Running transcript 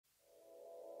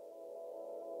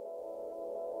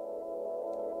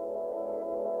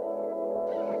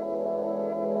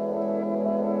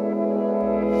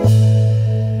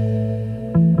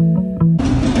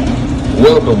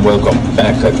and welcome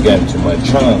back again to my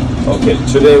channel. Okay,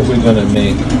 today we're gonna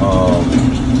make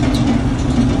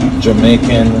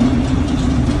Jamaican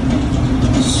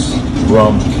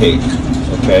rum cake.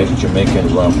 Okay,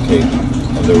 Jamaican rum cake,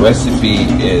 and the recipe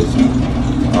is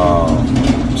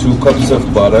 2 cups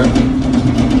of butter,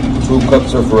 2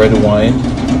 cups of red wine,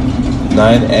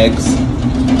 9 eggs,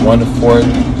 1/4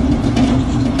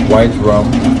 white rum,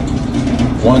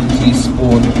 1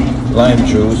 teaspoon lime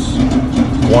juice,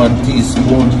 1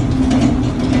 teaspoon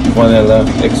vanilla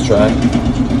extract,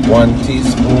 1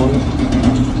 teaspoon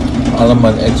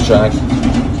almond extract,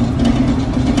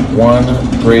 1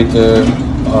 grater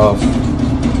of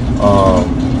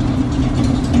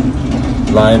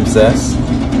lime zest,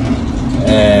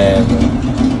 and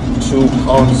 2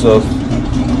 pounds of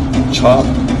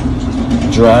chopped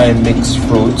dry mixed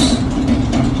fruits,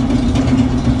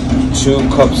 2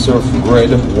 cups of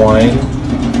red wine,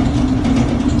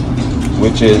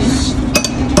 which is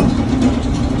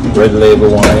red label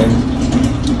wine,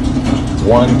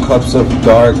 1 cups of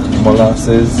dark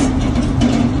molasses,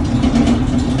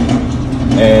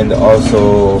 and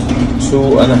also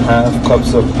 2.5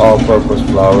 cups of all-purpose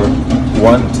flour,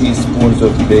 3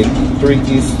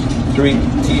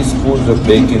 teaspoons of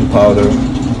baking powder,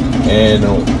 and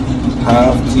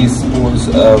half teaspoons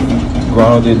of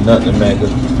grounded nutmeg,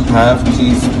 half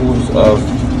teaspoons of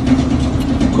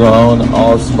ground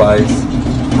allspice,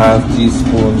 half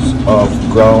teaspoons of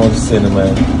ground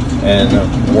cinnamon, and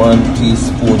 1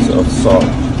 teaspoon of salt.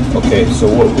 Okay, so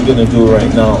what we're gonna do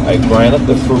right now, I grind up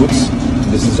the fruits.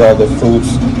 This is all the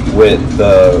fruits with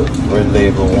the red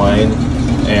label wine,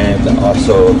 and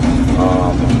also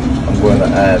I'm going to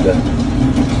add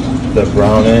the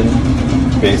browning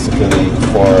basically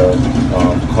for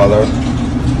color.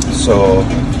 So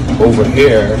over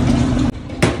here,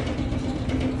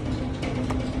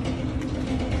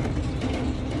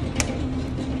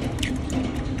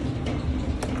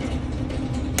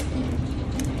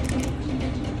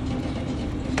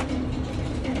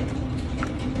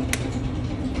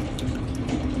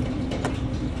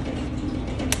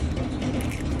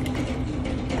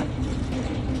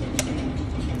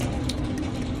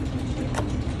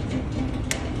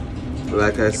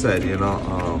 like I said, you know,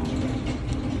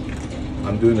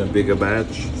 I'm doing a bigger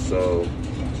batch, so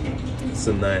it's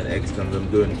a 9 eggs, and I'm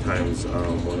doing times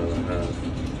 1.5.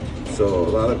 So a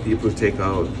lot of people take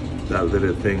out that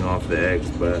little thing off the eggs,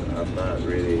 but I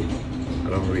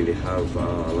don't really have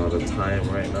a lot of time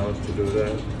right now to do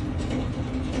that.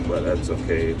 But that's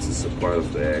okay, it's just a part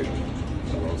of the egg.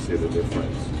 I don't see the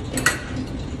difference.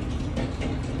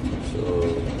 So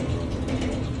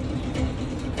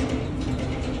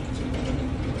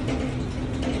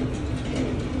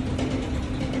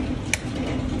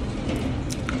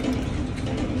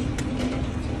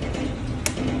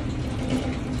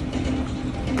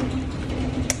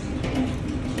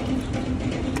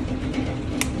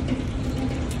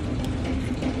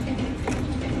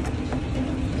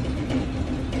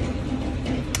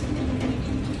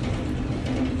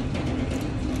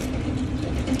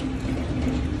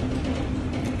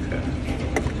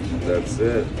that's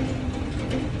it.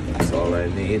 That's all I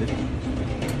need.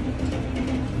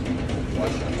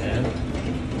 Wash your hand.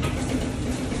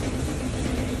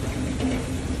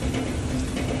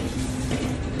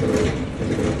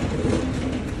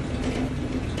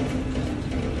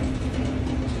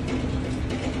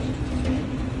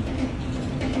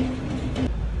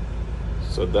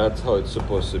 So that's how it's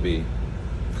supposed to be.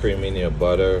 Cream in your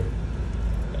butter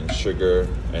and sugar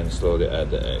and slowly add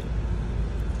the egg.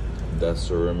 That's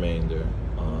the remainder.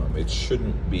 It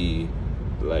shouldn't be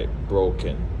like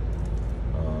broken.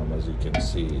 As you can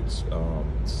see, it's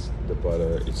the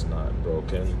butter. It's not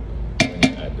broken when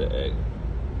you add the egg.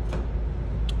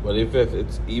 But even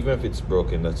if it's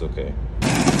broken, that's okay.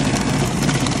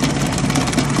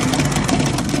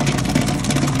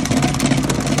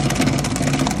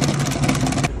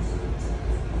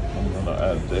 I'm gonna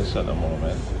add this at the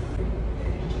moment.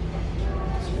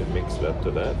 So you mix that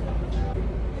to that.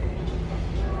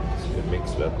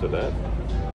 Mix that to that.